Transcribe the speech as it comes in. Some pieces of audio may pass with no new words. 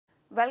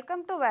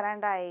Welcome to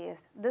Veranda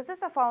IAS. This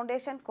is a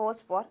foundation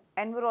course for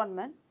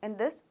environment. In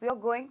this, we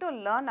are going to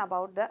learn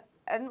about the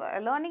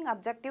learning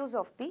objectives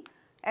of the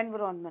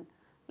environment.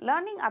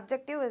 Learning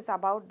objective is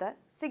about the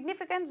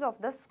significance of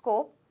the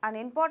scope and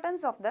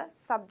importance of the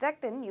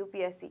subject in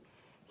UPSC.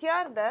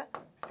 Here the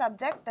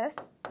subject is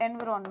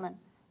environment.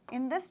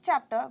 In this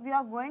chapter, we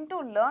are going to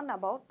learn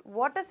about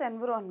what is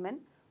environment,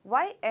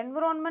 why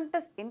environment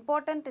is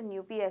important in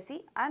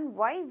UPSC and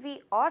why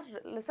we are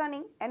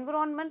listening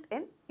environment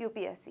in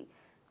UPSC.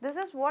 This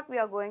is what we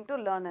are going to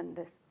learn in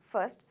this.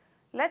 First,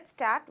 let's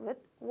start with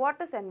what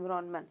is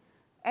environment.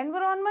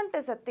 Environment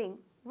is a thing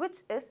which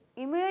is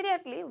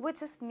immediately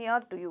which is near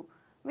to you,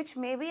 which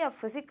may be a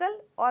physical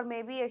or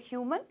maybe a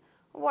human,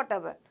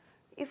 whatever.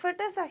 If it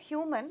is a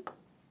human,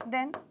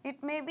 then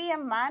it may be a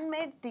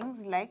man-made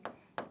things like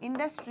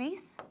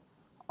industries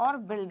or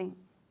building.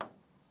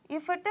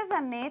 If it is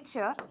a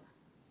nature,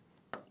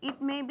 it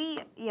may be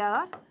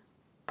air,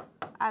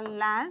 a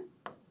land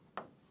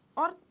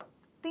or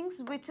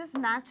things which is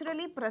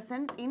naturally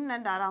present in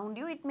and around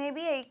you. It may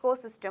be an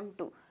ecosystem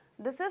too.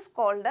 This is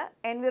called the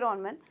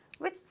environment,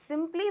 which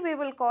simply we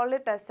will call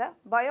it as a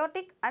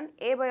biotic and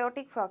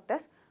abiotic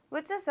factors,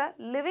 which is a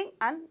living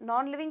and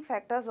non-living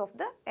factors of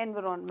the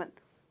environment.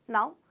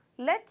 Now,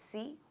 let's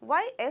see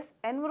why is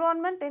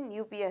environment in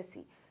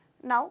UPSC.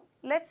 Now,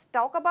 let's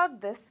talk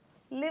about this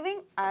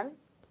living and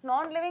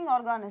non-living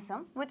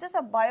organism, which is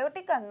a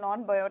biotic and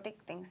non-biotic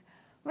things,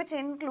 which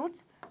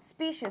includes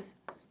species.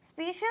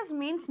 Species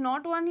means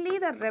not only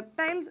the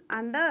reptiles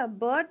and the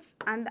birds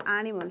and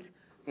animals.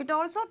 It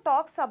also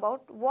talks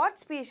about what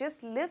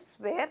species lives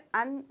where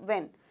and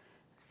when.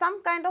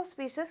 Some kind of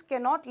species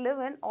cannot live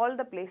in all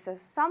the places.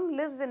 Some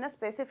lives in a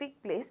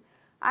specific place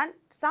and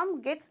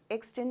some gets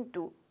extinct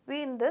too.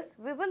 In this,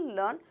 we will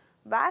learn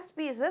where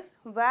species,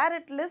 where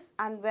it lives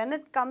and when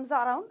it comes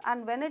around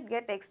and when it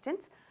gets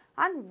extinct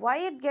and why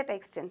it gets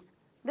extinct.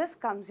 This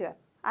comes here.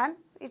 And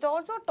it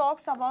also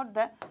talks about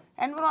the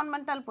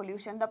environmental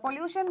pollution. The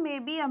pollution may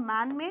be a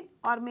man-made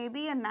or may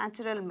be a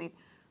natural made.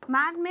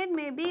 Man-made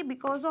may be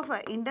because of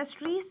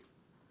industries,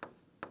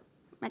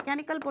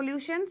 mechanical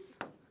pollutions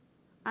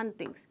and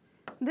things.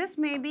 This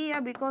may be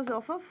because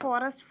of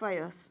forest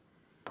fires.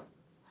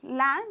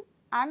 Land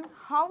and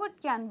how it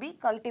can be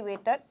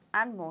cultivated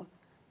and more.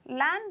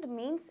 Land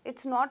means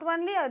it's not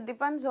only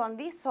depends on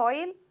the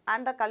soil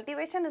and the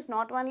cultivation is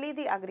not only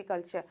the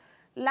agriculture.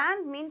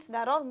 Land means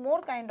there are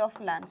more kind of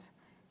lands.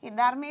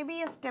 There may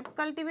be a step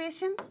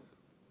cultivation,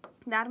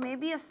 there may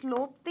be a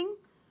slope thing,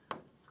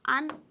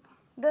 and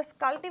this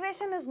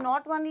cultivation is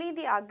not only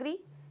the agri,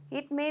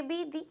 it may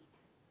be the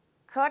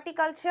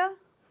horticulture,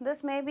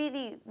 this may be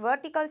the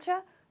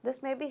verticulture,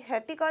 this may be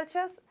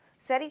horticulture,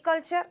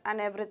 sericulture and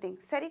everything.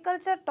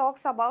 Sericulture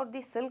talks about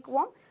the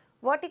silkworm,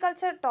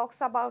 verticulture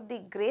talks about the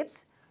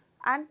grapes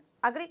and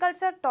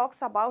agriculture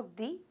talks about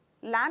the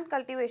land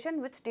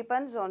cultivation which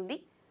depends on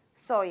the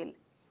soil.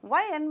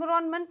 Why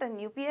environment in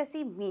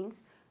UPSC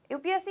means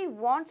UPSC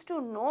wants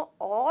to know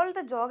all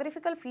the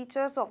geographical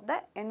features of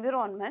the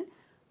environment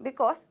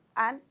because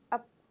a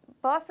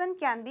person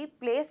can be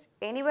placed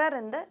anywhere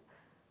in the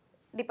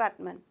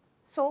department.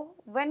 So,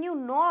 when you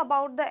know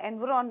about the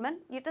environment,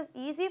 it is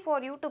easy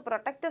for you to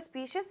protect the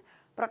species,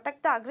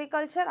 protect the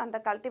agriculture and the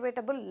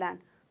cultivatable land.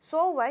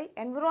 So, why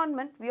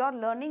environment we are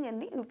learning in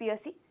the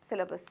UPSC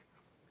syllabus.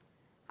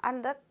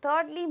 And the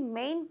thirdly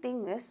main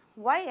thing is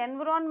why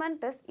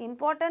environment is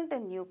important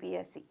in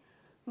UPSC.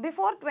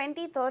 Before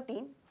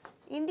 2013,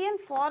 Indian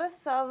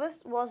Forest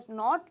Service was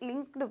not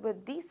linked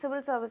with the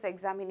civil service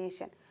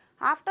examination.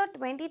 After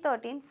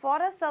 2013,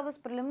 Forest Service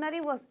preliminary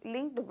was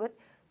linked with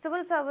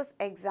civil service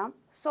exam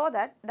so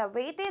that the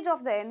weightage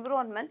of the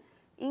environment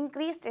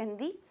increased in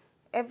the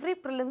every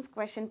prelims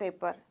question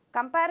paper.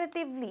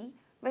 Comparatively,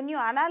 when you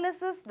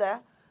analyze the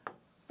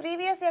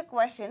previous year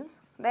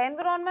questions, the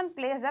environment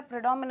plays a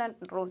predominant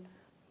role.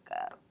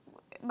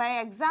 By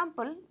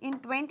example, in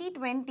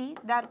 2020,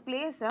 there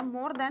plays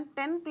more than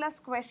 10 plus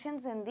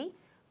questions in the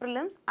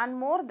prelims and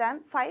more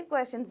than 5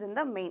 questions in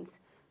the mains.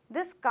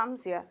 This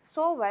comes here.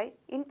 So, why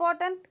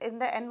important in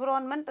the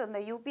environment in the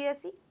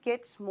UPSC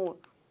gets more.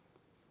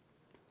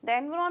 The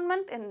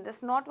environment in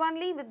this not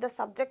only with the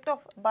subject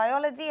of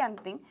biology and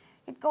thing,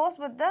 it goes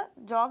with the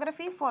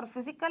geography for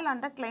physical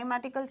and the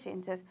climatical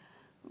changes.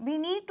 We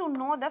need to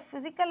know the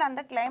physical and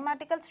the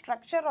climatical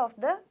structure of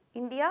the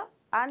India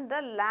and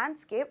the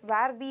landscape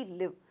where we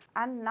live.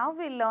 And now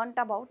we learnt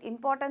about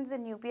importance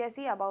in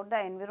UPSC about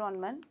the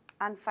environment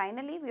and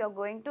finally we are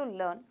going to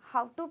learn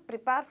how to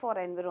prepare for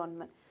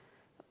environment.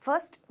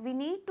 First, we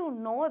need to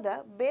know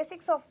the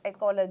basics of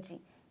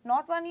ecology.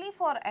 Not only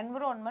for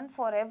environment,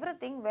 for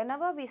everything,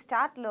 whenever we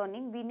start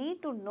learning, we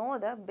need to know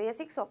the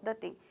basics of the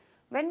thing.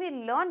 When we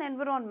learn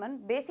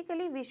environment,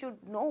 basically we should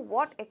know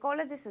what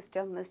ecology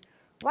system is.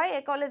 Why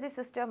ecology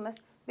system is?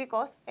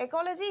 Because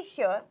ecology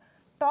here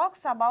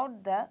talks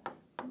about the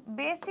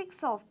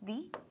basics of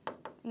the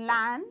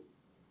land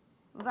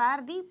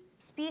where the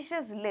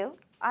species live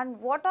and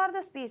what are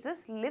the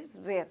species lives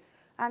where.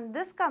 and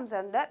this comes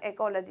under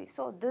ecology.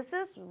 So this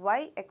is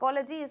why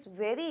ecology is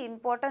very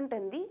important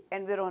in the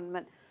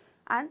environment,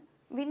 and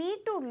we need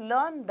to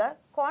learn the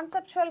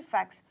conceptual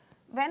facts.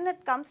 When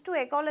it comes to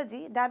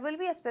ecology, there will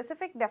be a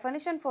specific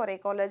definition for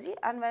ecology,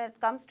 and when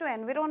it comes to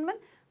environment,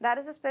 there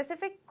is a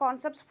specific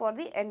concepts for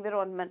the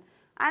environment.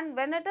 And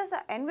when it is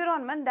an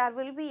environment, there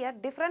will be a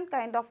different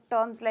kind of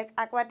terms like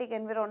aquatic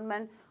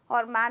environment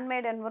or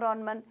man-made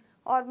environment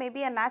or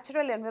maybe a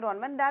natural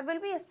environment. There will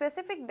be a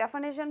specific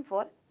definition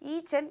for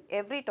each and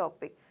every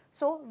topic.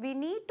 So we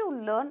need to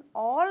learn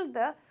all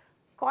the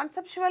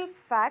conceptual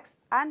facts,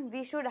 and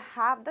we should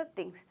have the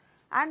things.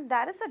 And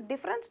there is a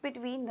difference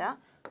between a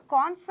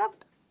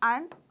concept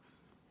and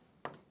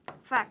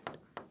fact.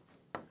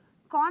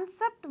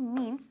 Concept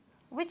means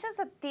which is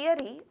a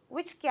theory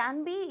which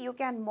can be, you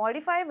can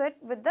modify it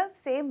with the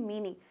same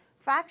meaning.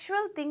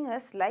 Factual thing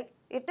is like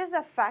it is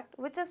a fact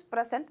which is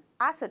present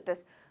as it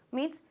is.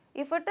 Means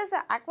if it is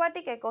an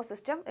aquatic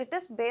ecosystem, it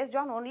is based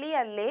on only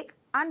a lake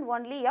and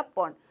only a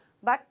pond.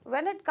 But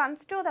when it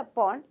comes to the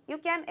pond, you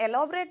can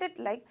elaborate it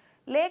like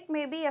lake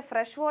may be a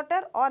fresh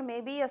water or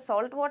maybe a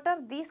salt water.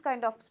 These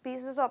kind of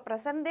species are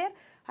present there,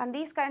 and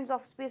these kinds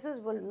of species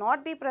will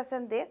not be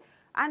present there.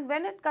 And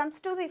when it comes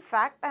to the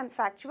fact and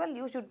factual,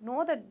 you should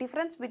know the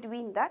difference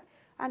between that,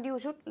 and you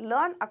should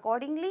learn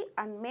accordingly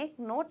and make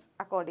notes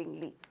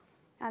accordingly.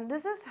 And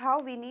this is how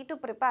we need to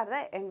prepare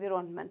the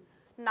environment.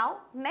 Now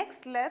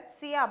next let's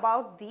see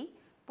about the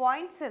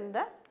points in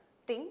the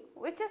thing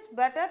which is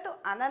better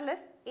to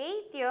analyze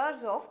 8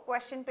 years of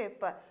question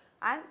paper.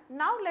 And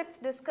now let's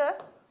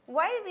discuss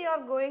why we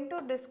are going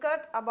to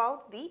discuss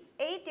about the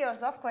 8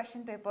 years of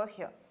question paper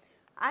here,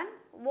 and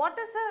what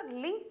is a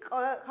link,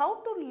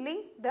 how to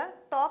link the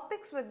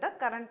topics with the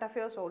current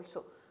affairs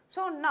also.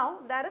 So now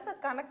there is a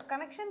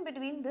connection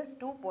between these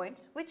 2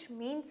 points, which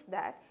means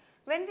that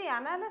when we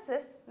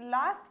analyze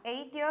last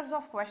 8 years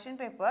of question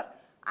paper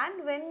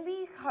and when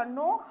we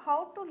know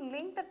how to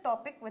link the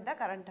topic with the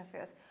current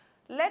affairs.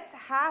 Let's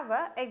have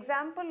an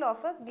example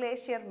of a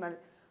glacier melt,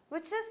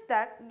 which is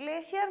that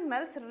glacier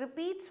melts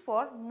repeats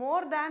for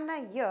more than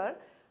a year,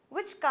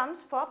 which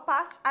comes for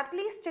past at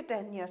least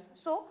 10 years.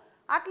 So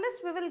at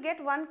least we will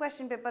get one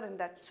question paper in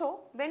that.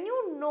 So when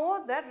you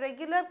know the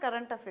regular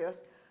current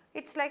affairs,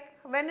 it's like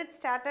when it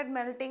started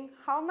melting,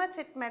 how much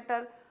it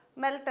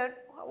melted,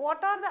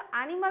 what are the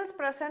animals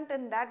present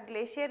in that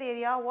glacier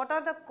area, what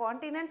are the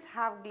continents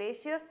have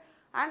glaciers,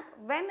 and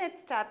when it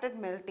started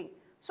melting.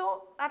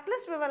 So at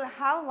least we will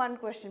have one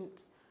question.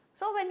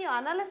 So when you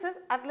analyze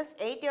at least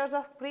 8 years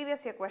of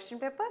previous year question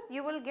paper,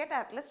 you will get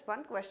at least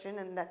one question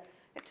in that.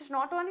 It is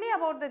not only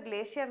about the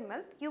glacier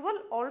melt, you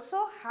will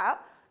also have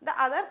the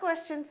other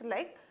questions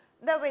like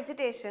the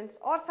vegetations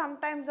or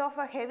sometimes of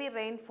a heavy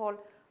rainfall.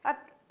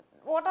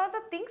 What are the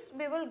things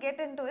we will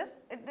get into is,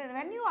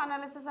 when you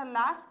analyze the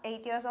last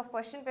 8 years of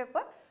question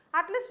paper,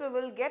 at least we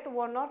will get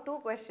 1 or 2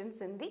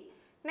 questions in the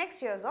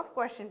next years of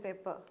question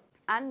paper.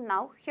 And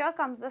now here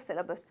comes the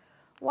syllabus.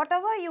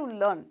 Whatever you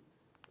learn,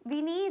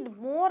 we need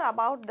more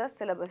about the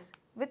syllabus.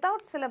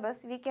 Without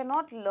syllabus, we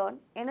cannot learn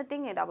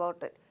anything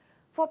about it.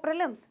 For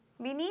prelims,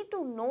 we need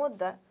to know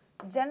the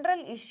general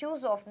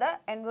issues of the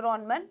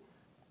environment,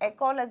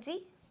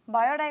 ecology,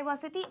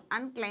 biodiversity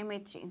and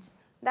climate change.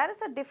 There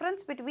is a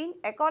difference between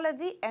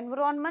ecology,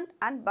 environment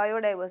and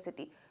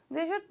biodiversity.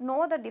 We should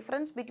know the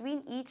difference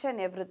between each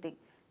and everything.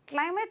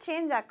 Climate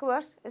change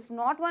occurs is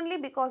not only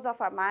because of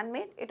a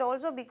man-made, it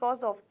also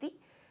because of the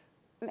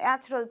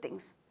natural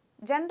things.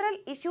 General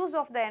issues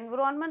of the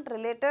environment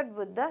related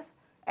with the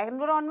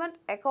environment,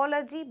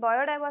 ecology,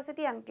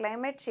 biodiversity and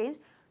climate change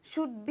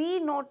should be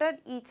noted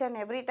each and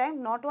every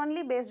time, not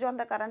only based on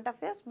the current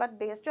affairs but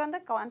based on the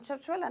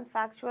conceptual and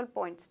factual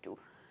points too.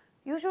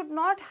 You should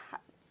not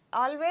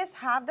always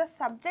have the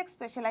subject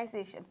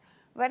specialization.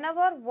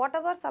 Whenever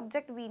whatever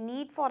subject we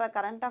need for a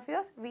current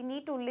affairs, we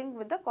need to link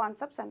with the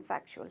concepts and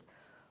factuals.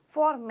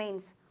 For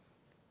mains,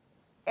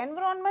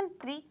 environment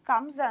 3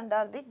 comes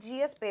under the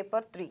GS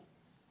paper 3.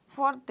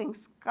 For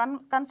things,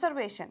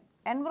 conservation,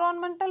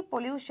 environmental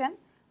pollution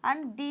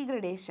and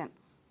degradation,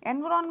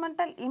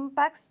 environmental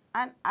impacts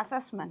and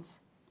assessments,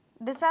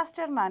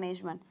 disaster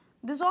management.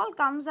 This all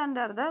comes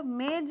under the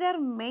major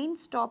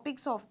mains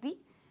topics of the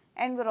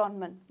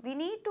environment. We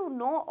need to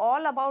know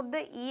all about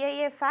the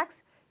EIA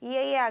facts,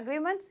 EIA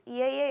agreements,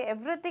 EIA,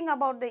 everything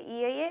about the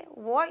EIA,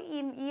 why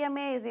in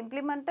EMA is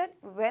implemented,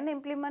 when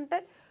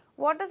implemented,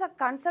 what is a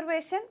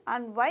conservation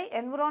and why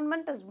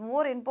environment is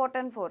more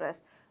important for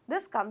us.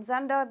 This comes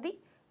under the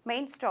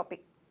mains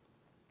topic.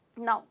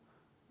 Now,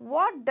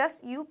 what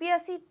does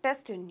UPSC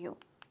test in you?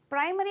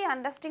 Primary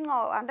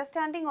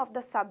understanding of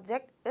the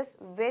subject is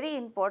very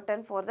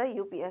important for the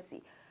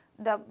UPSC.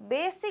 The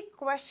basic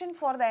question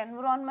for the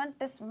environment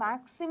is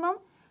maximum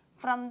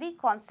from the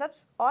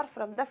concepts or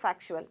from the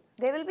factual.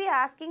 They will be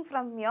asking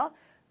from your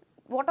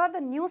what are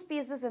the new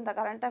species in the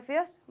current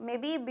affairs,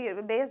 maybe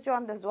based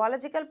on the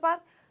zoological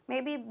park,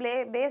 maybe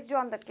based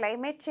on the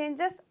climate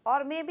changes,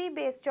 or maybe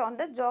based on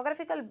the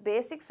geographical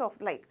basics of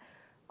like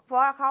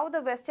how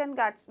the Western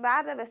Ghats,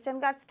 where the Western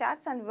Ghats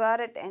starts and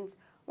where it ends.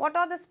 What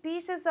are the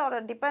species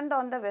or depend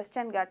on the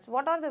Western Ghats?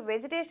 What are the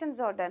vegetations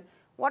are done?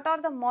 What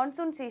are the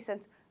monsoon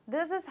seasons?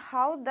 This is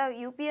how the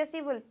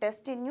UPSC will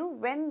test in you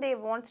when they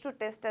wants to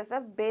test as a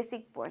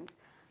basic points.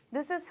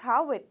 This is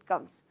how it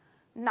comes.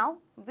 Now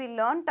we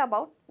learnt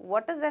about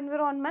what is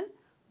environment,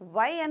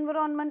 why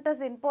environment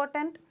is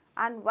important,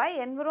 and why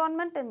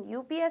environment in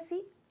UPSC,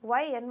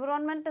 why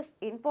environment is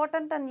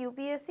important in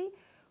UPSC,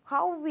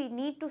 how we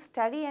need to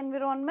study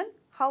environment,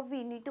 how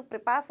we need to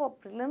prepare for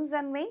prelims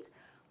and mains,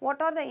 what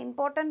are the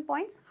important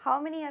points, how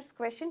many years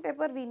question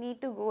paper we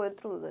need to go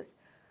through this.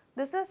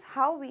 This is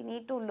how we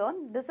need to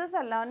learn. This is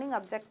a learning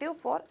objective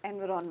for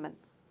environment.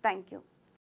 Thank you.